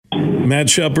Matt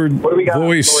Shepard,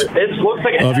 voice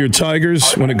of your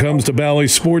Tigers when it comes to Bally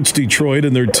Sports Detroit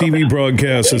and their TV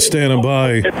broadcast is standing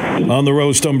by on the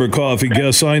Roast Umber Coffee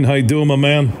guest line. How you doing, my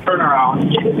man?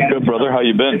 Good, brother. How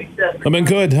you been? I've been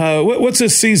good. What's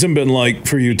this season been like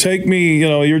for you? Take me,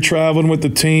 you're traveling with the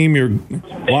team. You're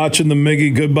watching the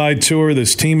Miggy Goodbye Tour.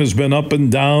 This team has been up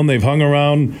and down. They've hung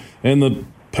around in the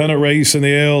pennant race in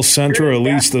the AL Central, or at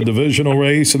least the divisional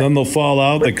race, and then they'll fall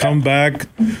out. They come back.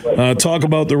 Talk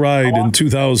about the ride in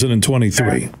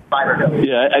 2023.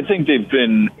 Yeah, I think they've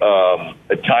been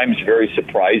at times very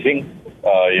surprising.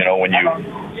 When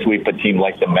you sweep a team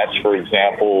like the Mets, for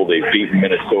example, they've beaten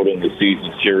Minnesota in the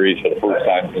season series for the first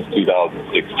time since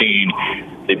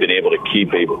 2016. They've been able to keep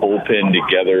a bullpen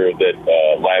together that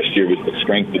last year was the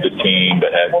strength of the team,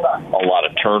 but had a lot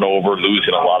of turnover,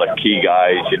 losing a lot of key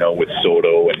guys, with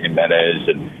Soto and Jimenez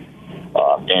and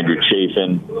Andrew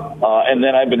Chafin. And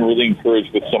then I've been really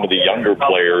encouraged with some of the younger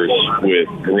players with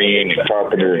Green and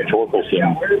Carpenter and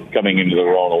Torkelson coming into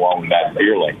their own along with Matt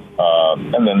Vierling.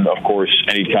 And then, of course,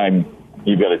 anytime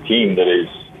you've got a team that is,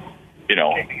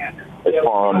 as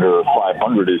far under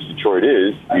 500 as Detroit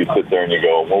is, you sit there and you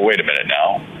go, well, wait a minute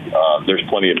now. There's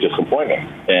plenty of disappointment.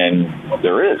 And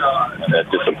there is. And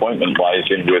that disappointment lies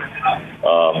in with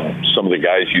some of the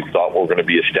guys you thought were going to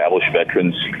be established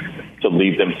veterans to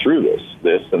lead them through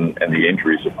this and the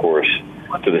injuries, of course,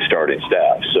 to the starting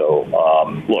staff. So,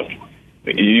 look,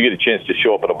 you get a chance to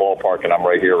show up at a ballpark, and I'm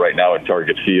right here right now at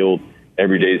Target Field.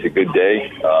 Every day is a good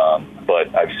day,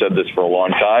 but I've said this for a long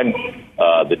time.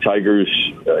 The Tigers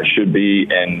should be,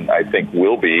 and I think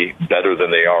will be, better than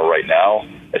they are right now,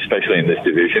 especially in this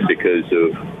division because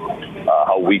of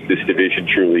how weak this division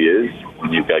truly is.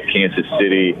 You've got Kansas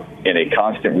City in a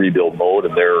constant rebuild mode,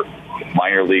 and their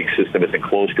minor league system isn't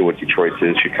close to what Detroit's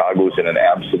is. Chicago's in an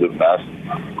absolute mess.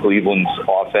 Cleveland's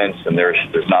offense, and there's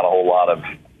not a whole lot of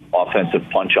offensive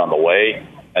punch on the way.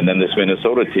 And then this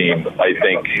Minnesota team, I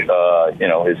think,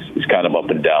 is kind of up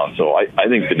and down. So I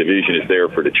think the division is there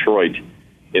for Detroit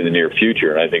in the near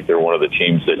future. And I think they're one of the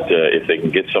teams that if they can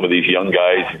get some of these young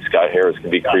guys, and Scott Harris can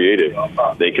be creative,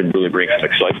 they can really bring some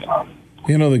excitement.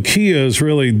 The key is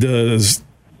really, does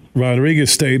Rodriguez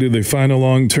stated they find a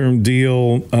long-term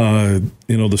deal.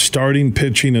 The starting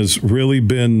pitching has really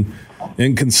been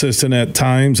inconsistent at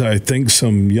times. I think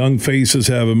some young faces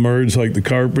have emerged, like the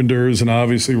Carpenters, and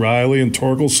obviously Riley and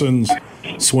Torkelson's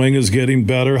swing is getting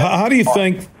better. How do you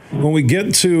think when we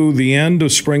get to the end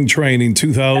of spring training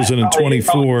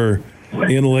 2024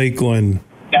 in Lakeland,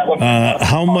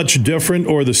 how much different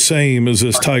or the same is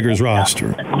this Tigers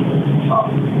roster?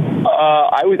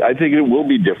 I think it will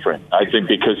be different. I think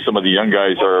because some of the young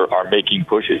guys are making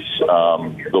pushes.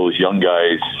 Those young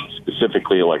guys,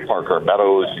 specifically like Parker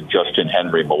Meadows and Justin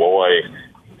Henry Malloy,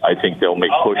 I think they'll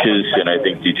make pushes, and I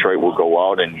think Detroit will go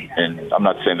out and I'm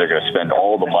not saying they're going to spend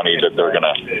all the money that they're going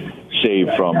to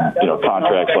save from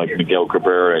contracts like Miguel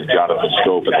Cabrera and Jonathan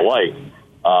Scope and the like.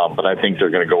 But I think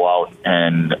they're going to go out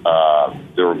and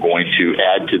they're going to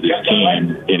add to this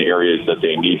team in areas that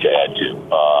they need to add to.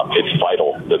 It's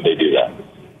vital that they do that.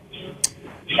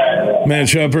 Matt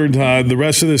Shepard, the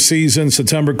rest of the season,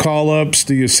 September call-ups,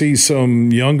 do you see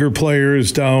some younger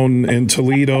players down in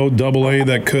Toledo, AA,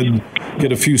 that could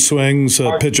get a few swings,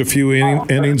 pitch a few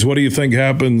innings? What do you think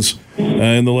happens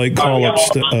in the late call-up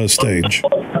stage?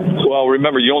 Well,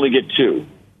 remember, you only get two.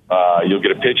 You'll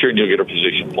get a pitcher and you'll get a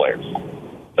position player.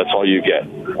 That's all you get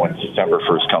when September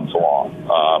 1st comes along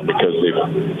because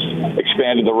they've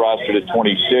expanded the roster to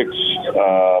 26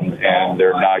 and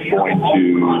they're not doing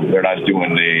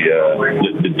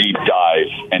the deep dive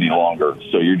any longer.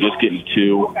 So you're just getting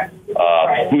two.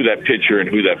 Who that pitcher and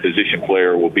who that position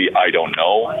player will be, I don't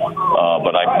know.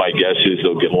 But my guess is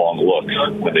they'll get long looks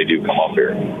when they do come up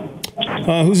here.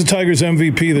 Who's the Tigers'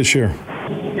 MVP this year?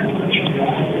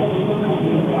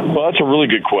 Well, that's a really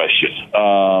good question.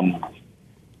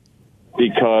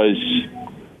 Because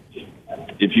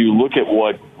if you look at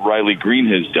what Riley Green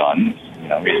has done,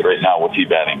 right now, what's he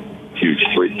batting? Huge,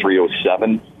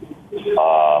 307.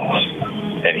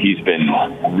 And he's been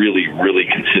really, really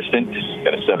consistent. He's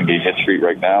got a 7-game hit streak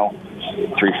right now,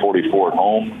 344 at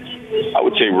home. I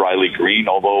would say Riley Green,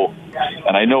 although,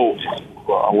 and I know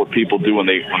what people do when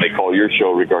they call your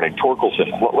show regarding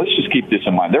Torkelson. Let's just keep this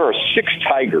in mind. There are 6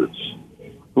 Tigers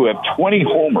who have 20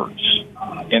 homers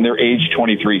in their age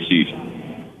 23 season.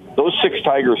 Those 6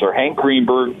 Tigers are Hank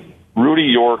Greenberg, Rudy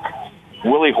York,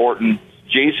 Willie Horton,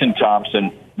 Jason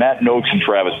Thompson, Matt Noakes, and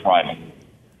Travis Fryman.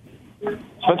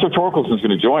 Spencer Torkelson's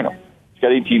going to join them. He's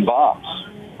got 18 bombs,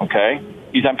 okay?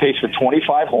 He's on pace for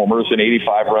 25 homers and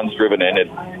 85 runs driven in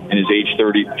his age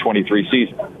 23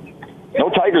 season. No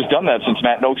Tiger's done that since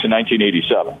Matt Noakes in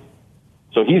 1987.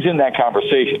 So he's in that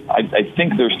conversation. I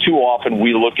think there's too often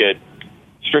we look at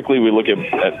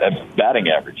batting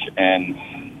average. And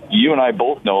you and I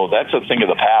both know that's a thing of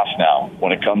the past now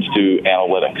when it comes to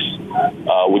analytics.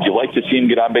 Would you like to see him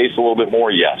get on base a little bit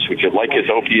more? Yes. Would you like his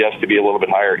OPS to be a little bit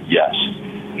higher? Yes.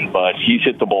 But he's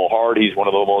hit the ball hard. He's one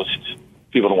of the most,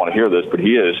 people don't want to hear this, but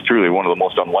he is truly one of the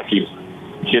most unlucky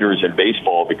hitters in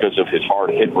baseball because of his hard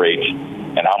hit rate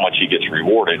and how much he gets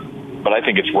rewarded. But I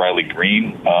think it's Riley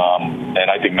Green,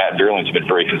 and I think Matt Vierling's been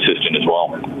very consistent as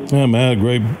well. Yeah, Matt,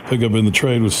 great pickup in the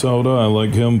trade with Soda. I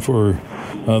like him for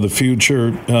the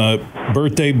future.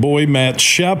 Birthday boy Matt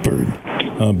Shepard,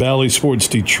 Bally Sports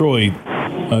Detroit,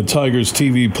 Tigers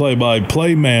TV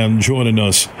play-by-play man joining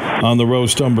us on the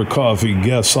Roast Umber Coffee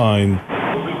guest line.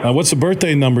 What's the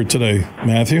birthday number today,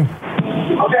 Matthew?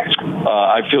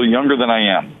 I feel younger than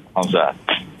I am. How's that?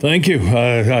 Thank you.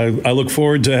 I look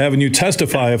forward to having you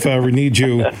testify if I ever need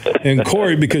you in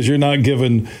court because you're not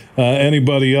giving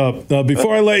anybody up.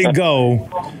 Before I let you go,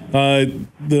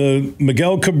 the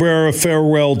Miguel Cabrera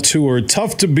farewell tour,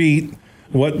 tough to beat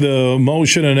what the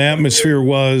emotion and atmosphere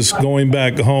was going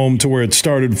back home to where it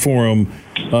started for him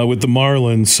with the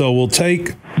Marlins. So we'll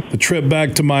take the trip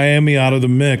back to Miami out of the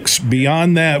mix.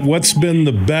 Beyond that, what's been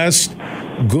the best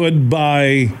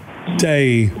goodbye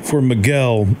day for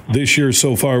Miguel this year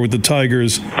so far with the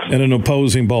Tigers in an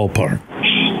opposing ballpark?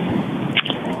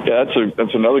 Yeah,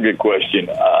 that's another good question.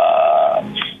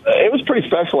 It was pretty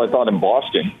special, I thought, in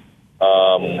Boston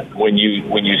when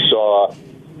you saw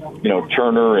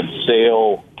Turner and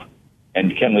Sale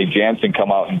and Kenley Jansen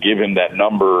come out and give him that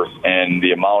number and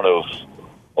the amount of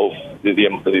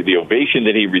the ovation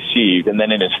that he received, and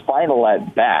then in his final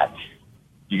at bat.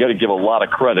 You got to give a lot of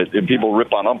credit. And people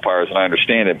rip on umpires, and I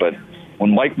understand it, but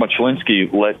when Mike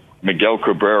Muchlinski let Miguel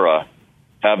Cabrera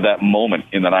have that moment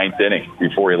in the ninth inning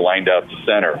before he lined out to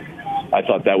center, I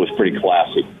thought that was pretty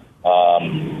classy.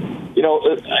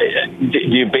 Do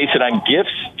you base it on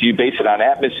gifts? Do you base it on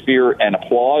atmosphere and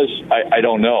applause? I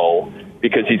don't know,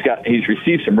 because he's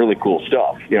received some really cool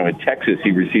stuff. In Texas,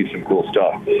 he received some cool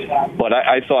stuff. But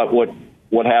I thought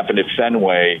what happened at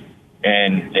Fenway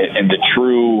and the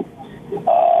true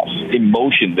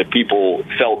emotion that people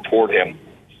felt toward him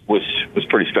was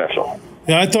pretty special.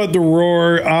 Yeah, I thought the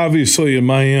roar, obviously in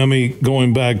Miami,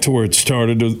 going back to where it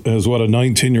started as a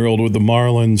 19-year-old with the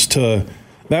Marlins, to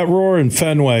that roar in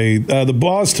Fenway, the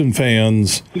Boston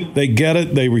fans, they get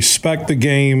it, they respect the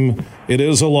game. It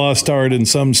is a lost art in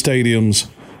some stadiums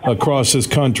across this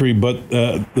country, but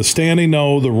the standing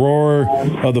O, the roar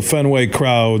of the Fenway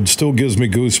crowd still gives me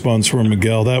goosebumps for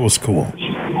Miguel. That was cool.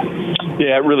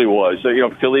 Yeah, it really was.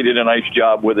 Philly did a nice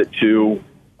job with it, too.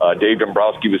 Dave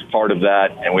Dombrowski was part of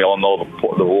that, and we all know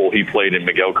the role he played in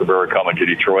Miguel Cabrera coming to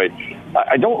Detroit.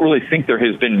 I don't really think there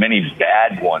has been many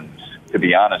bad ones, to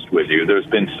be honest with you. There's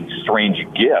been some strange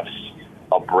gifts.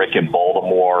 A brick in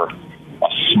Baltimore, a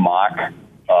smock,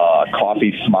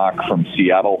 coffee smock from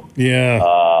Seattle. Yeah.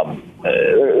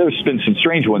 There's been some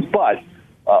strange ones, but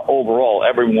overall,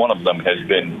 every one of them has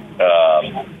been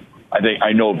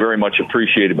I know very much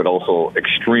appreciated, but also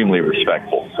extremely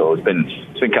respectful. So it's been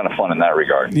kind of fun in that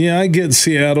regard. Yeah, I get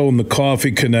Seattle and the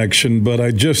coffee connection, but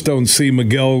I just don't see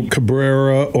Miguel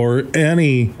Cabrera or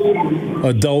any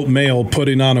adult male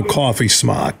putting on a coffee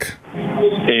smock.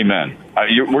 Amen.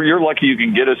 You're lucky you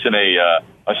can get us in a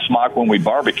smock when we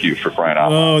barbecue, for crying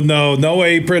out loud. Oh, no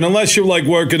apron, unless you're like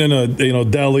working in a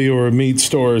deli or a meat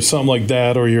store or something like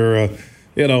that, or you're a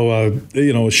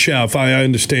chef. I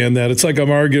understand that. It's like I'm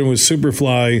arguing with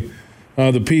Superfly.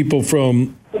 The people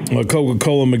from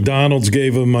Coca-Cola McDonald's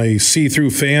gave him a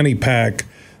see-through fanny pack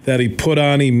that he put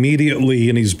on immediately,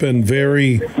 and he's been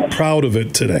very proud of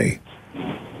it today.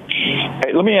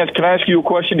 Hey, can I ask you a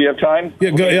question? Do you have time?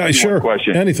 Yeah, sure.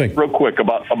 Question. Anything. Real quick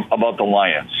about the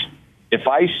Lions. If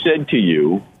I said to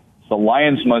you, the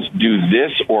Lions must do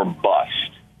this or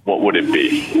bust, what would it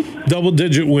be?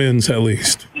 Double-digit wins, at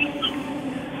least.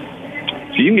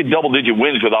 So you can get double-digit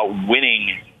wins without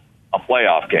winning a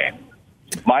playoff game.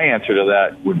 My answer to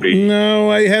that would be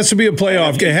no. It has to be a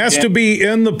playoff game. It has to be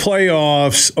in the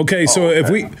playoffs. Okay, so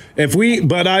okay. if we,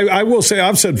 but I will say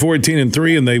I've said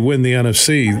 14-3 and they win the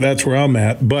NFC. That's where I'm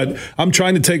at. But I'm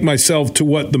trying to take myself to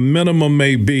what the minimum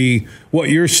may be. What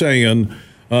you're saying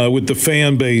with the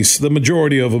fan base, the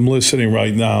majority of them listening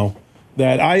right now,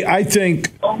 that I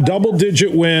think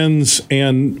double-digit wins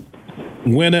and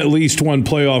win at least one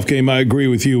playoff game, I agree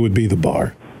with you, would be the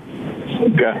bar.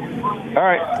 Okay. All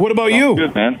right. What about you?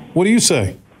 Good, man. What do you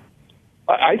say?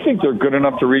 I think they're good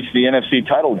enough to reach the NFC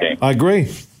title game. I agree.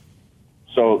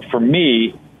 So, for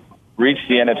me, reach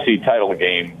the NFC title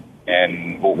game,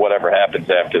 and whatever happens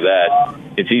after that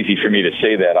it's easy for me to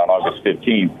say that on August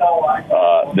 15th,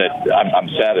 that I'm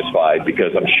satisfied,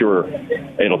 because I'm sure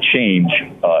it'll change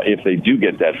if they do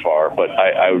get that far. But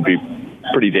I would be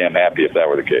pretty damn happy if that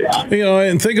were the case.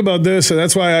 And think about this. And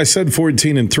that's why I said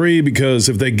 14-3, because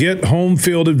if they get home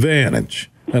field advantage,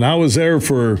 and I was there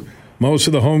for most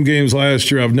of the home games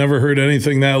last year, I've never heard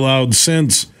anything that loud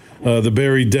since the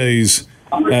Barry days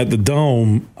at the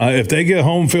Dome. If they get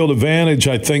home field advantage,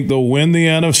 I think they'll win the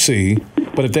NFC.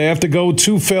 But if they have to go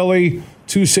to Philly,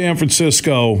 to San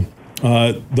Francisco,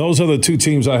 those are the two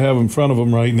teams I have in front of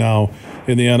them right now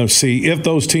in the NFC. If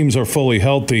those teams are fully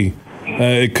healthy,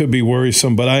 it could be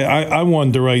worrisome. But I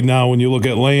wonder right now, when you look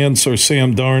at Lance or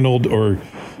Sam Darnold or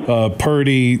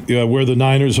Purdy, where the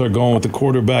Niners are going with the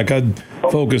quarterback, I'd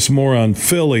focus more on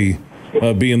Philly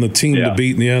being the team to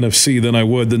beat in the NFC than I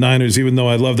would the Niners, even though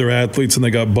I love their athletes and they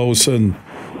got Bosa and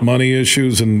money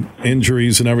issues and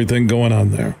injuries and everything going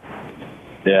on there.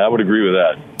 Yeah, I would agree with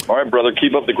that. All right, brother,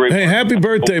 keep up the great work. Hey, happy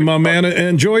birthday, my man.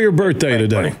 Enjoy your birthday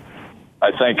today.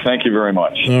 I thank you very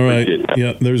much. All right.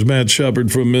 Yeah, there's Matt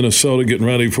Shepard from Minnesota getting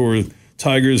ready for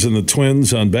Tigers and the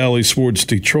Twins on Bally Sports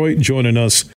Detroit, joining us